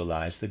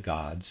visualize the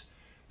gods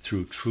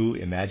through true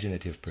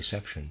imaginative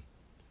perception,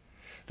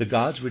 the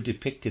gods were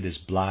depicted as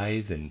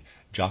blithe and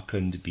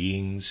jocund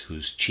beings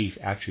whose chief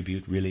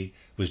attribute really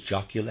was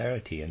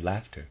jocularity and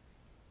laughter.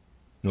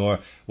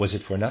 Nor was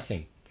it for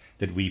nothing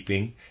that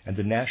weeping and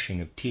the gnashing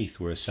of teeth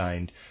were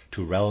assigned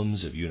to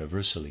realms of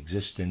universal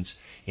existence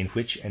in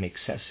which an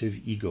excessive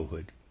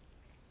egohood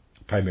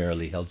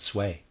primarily held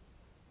sway.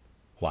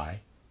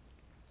 Why?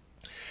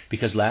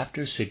 Because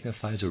laughter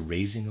signifies a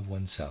raising of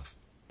oneself,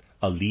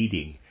 a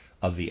leading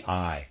of the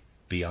I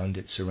beyond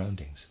its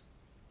surroundings,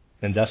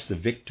 and thus the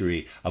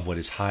victory of what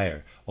is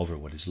higher over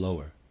what is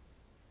lower.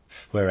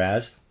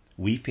 Whereas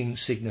weeping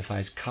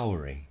signifies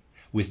cowering,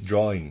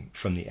 withdrawing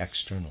from the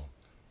external,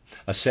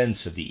 a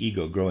sense of the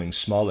ego growing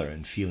smaller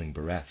and feeling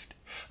bereft,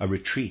 a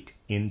retreat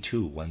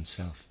into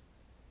oneself.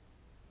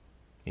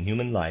 In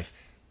human life,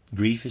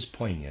 grief is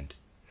poignant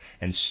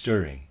and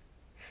stirring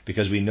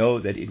because we know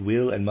that it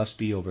will and must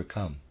be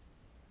overcome.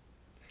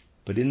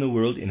 But in the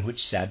world in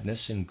which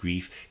sadness and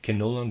grief can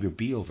no longer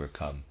be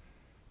overcome,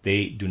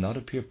 they do not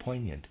appear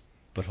poignant,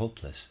 but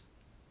hopeless.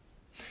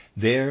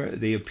 There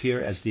they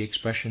appear as the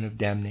expression of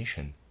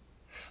damnation,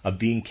 of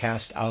being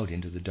cast out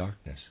into the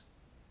darkness.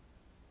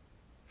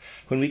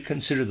 When we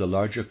consider the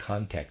larger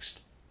context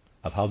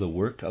of how the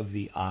work of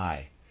the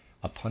I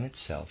upon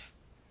itself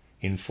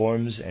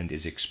informs and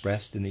is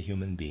expressed in the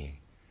human being,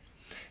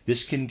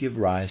 this can give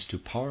rise to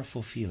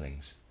powerful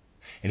feelings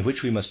in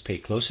which we must pay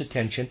close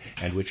attention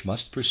and which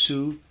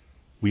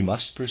we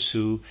must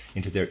pursue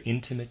into their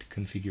intimate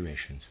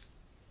configurations.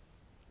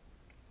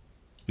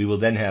 We will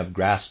then have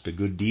grasped a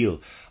good deal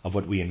of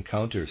what we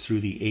encounter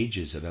through the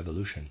ages of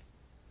evolution.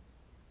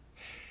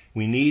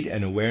 We need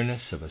an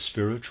awareness of a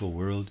spiritual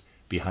world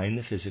behind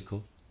the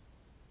physical,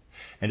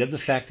 and of the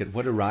fact that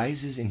what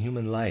arises in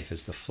human life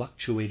as the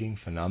fluctuating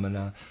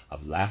phenomena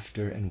of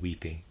laughter and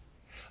weeping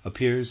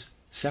appears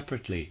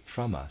separately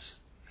from us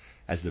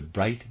as the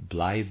bright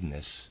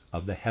blitheness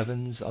of the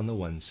heavens on the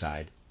one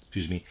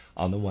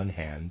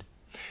hand,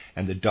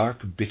 and the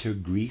dark bitter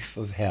grief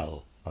of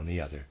hell on the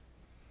other.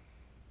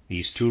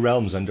 These two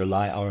realms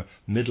underlie our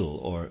middle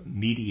or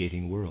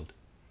mediating world,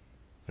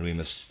 and we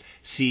must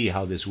see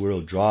how this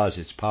world draws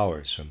its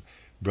powers from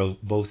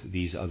both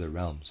these other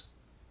realms.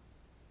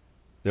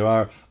 There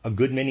are a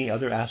good many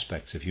other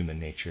aspects of human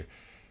nature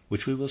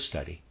which we will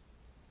study,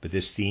 but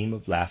this theme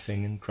of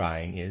laughing and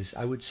crying is,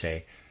 I would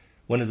say,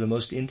 one of the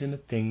most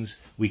intimate things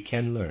we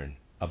can learn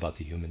about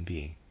the human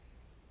being,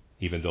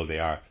 even though they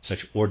are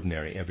such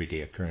ordinary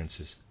everyday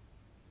occurrences.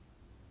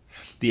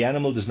 The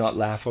animal does not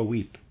laugh or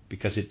weep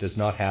because it does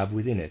not have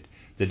within it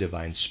the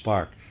divine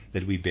spark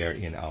that we bear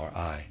in our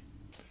eye.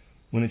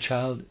 When a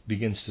child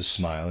begins to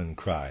smile and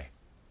cry,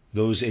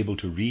 those able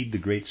to read the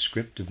great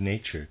script of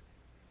nature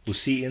will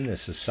see in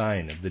this a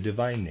sign of the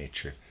divine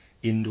nature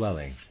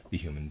indwelling the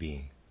human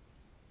being.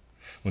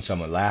 When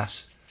someone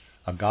laughs,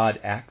 a God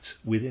acts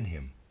within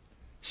him,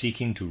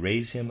 seeking to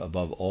raise him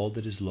above all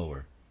that is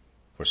lower,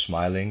 for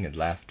smiling and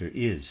laughter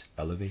is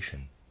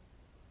elevation.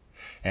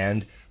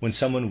 And when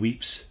someone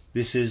weeps,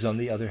 this is, on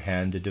the other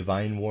hand, a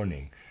divine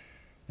warning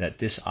that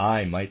this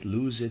eye might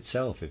lose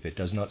itself if it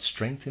does not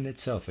strengthen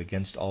itself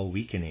against all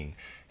weakening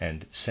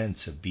and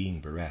sense of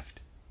being bereft.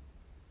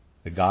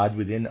 The God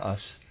within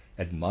us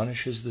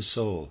admonishes the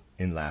soul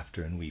in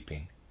laughter and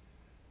weeping.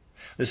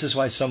 This is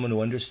why someone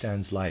who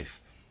understands life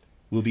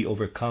will be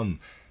overcome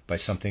by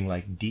something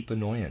like deep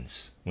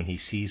annoyance when he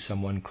sees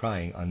someone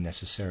crying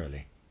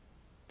unnecessarily.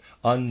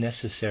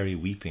 Unnecessary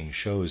weeping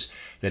shows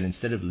that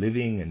instead of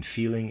living and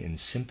feeling in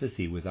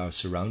sympathy with our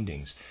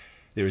surroundings,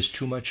 there is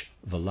too much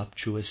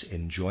voluptuous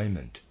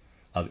enjoyment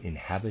of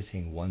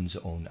inhabiting one's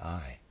own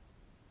eye.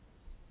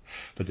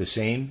 But the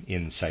same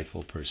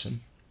insightful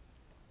person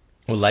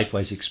will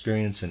likewise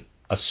experience an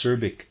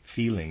acerbic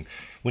feeling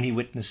when he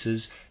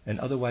witnesses an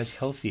otherwise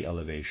healthy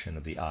elevation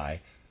of the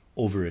eye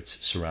over its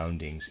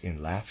surroundings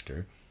in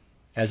laughter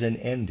as an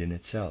end in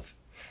itself,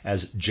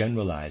 as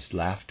generalized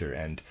laughter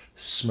and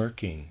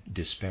smirking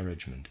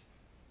disparagement.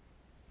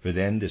 For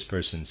then, this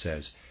person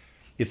says,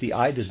 if the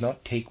eye does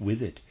not take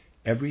with it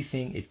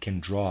everything it can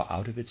draw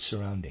out of its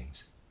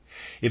surroundings,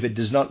 if it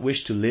does not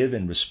wish to live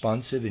in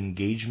responsive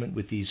engagement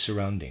with these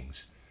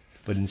surroundings,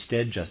 but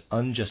instead just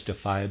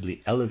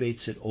unjustifiably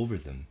elevates it over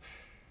them,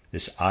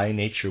 this eye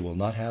nature will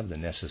not have the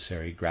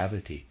necessary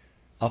gravity,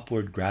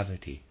 upward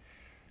gravity,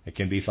 that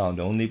can be found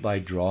only by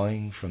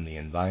drawing from the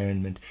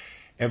environment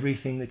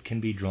everything that can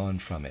be drawn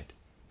from it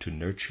to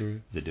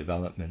nurture the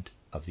development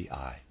of the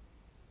eye.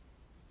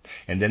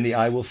 And then the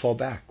eye will fall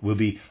back, will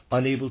be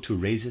unable to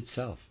raise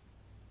itself.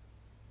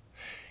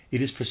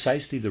 It is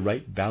precisely the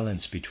right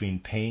balance between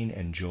pain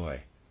and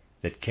joy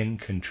that can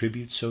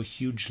contribute so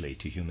hugely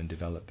to human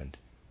development.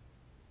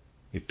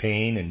 If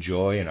pain and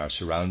joy in our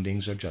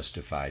surroundings are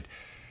justified,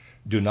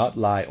 do not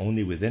lie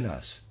only within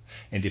us,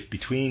 and if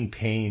between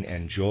pain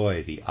and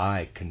joy the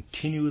eye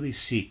continually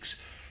seeks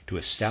to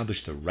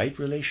establish the right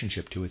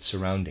relationship to its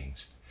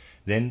surroundings,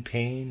 then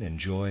pain and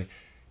joy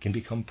can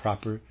become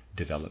proper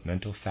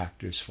developmental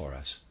factors for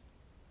us.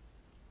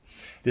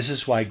 This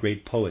is why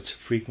great poets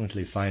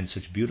frequently find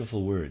such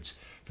beautiful words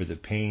for the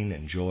pain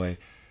and joy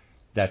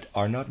that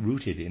are not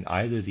rooted in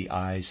either the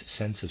eye's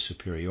sense of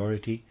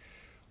superiority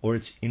or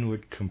its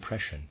inward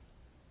compression,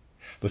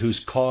 but whose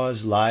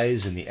cause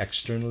lies in the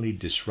externally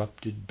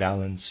disrupted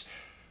balance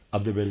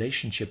of the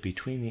relationship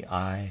between the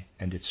eye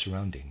and its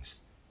surroundings,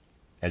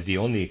 as the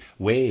only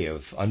way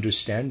of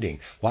understanding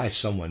why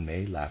someone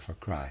may laugh or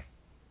cry.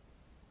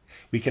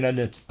 We can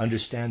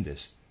understand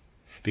this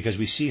because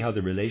we see how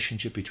the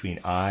relationship between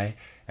eye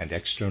and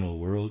external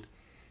world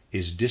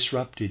is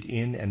disrupted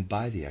in and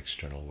by the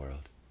external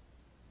world.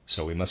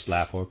 So we must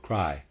laugh or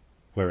cry,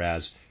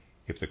 whereas,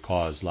 if the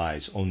cause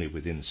lies only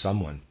within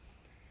someone,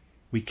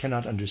 we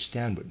cannot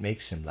understand what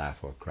makes him laugh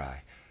or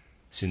cry,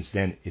 since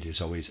then it is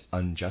always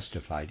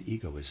unjustified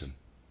egoism.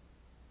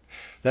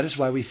 That is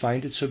why we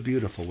find it so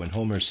beautiful when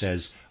Homer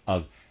says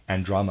of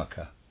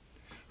Andromache,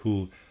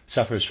 who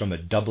suffers from a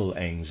double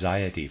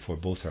anxiety for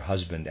both her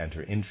husband and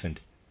her infant,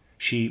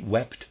 she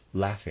wept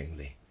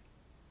laughingly.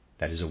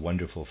 That is a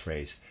wonderful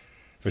phrase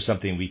for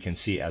something we can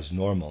see as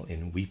normal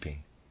in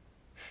weeping.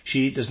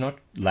 She does not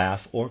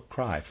laugh or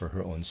cry for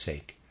her own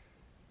sake.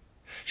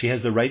 She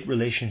has the right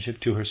relationship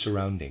to her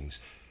surroundings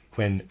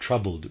when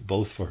troubled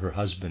both for her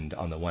husband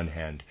on the one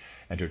hand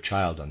and her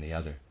child on the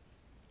other.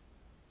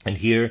 And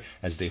here,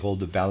 as they hold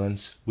the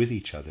balance with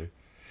each other,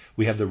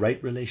 we have the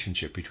right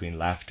relationship between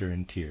laughter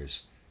and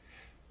tears,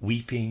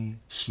 weeping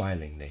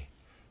smilingly,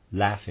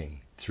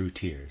 laughing through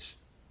tears.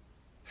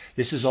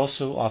 This is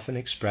also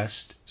often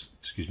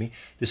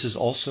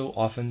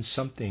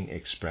something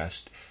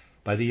expressed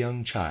by the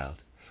young child,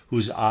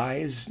 whose eye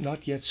is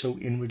not yet so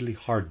inwardly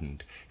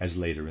hardened as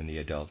later in the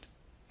adult,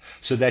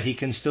 so that he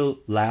can still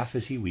laugh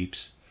as he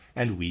weeps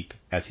and weep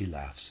as he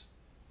laughs.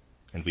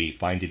 And we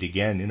find it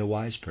again in a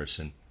wise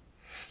person,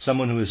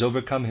 someone who has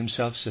overcome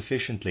himself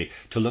sufficiently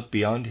to look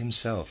beyond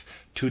himself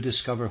to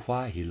discover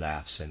why he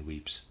laughs and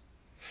weeps,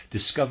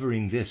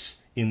 discovering this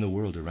in the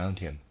world around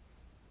him.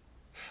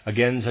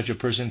 Again, such a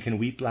person can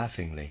weep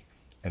laughingly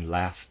and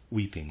laugh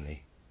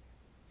weepingly.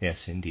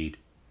 Yes, indeed.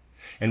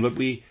 And what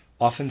we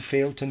often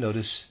fail to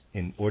notice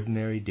in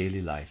ordinary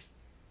daily life,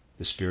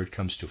 the Spirit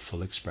comes to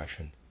full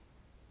expression.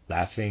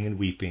 Laughing and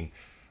weeping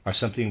are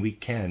something we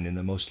can, in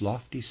the most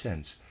lofty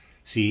sense,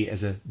 see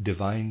as a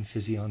divine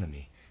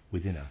physiognomy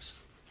within us.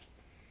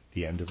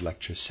 The end of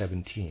Lecture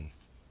 17.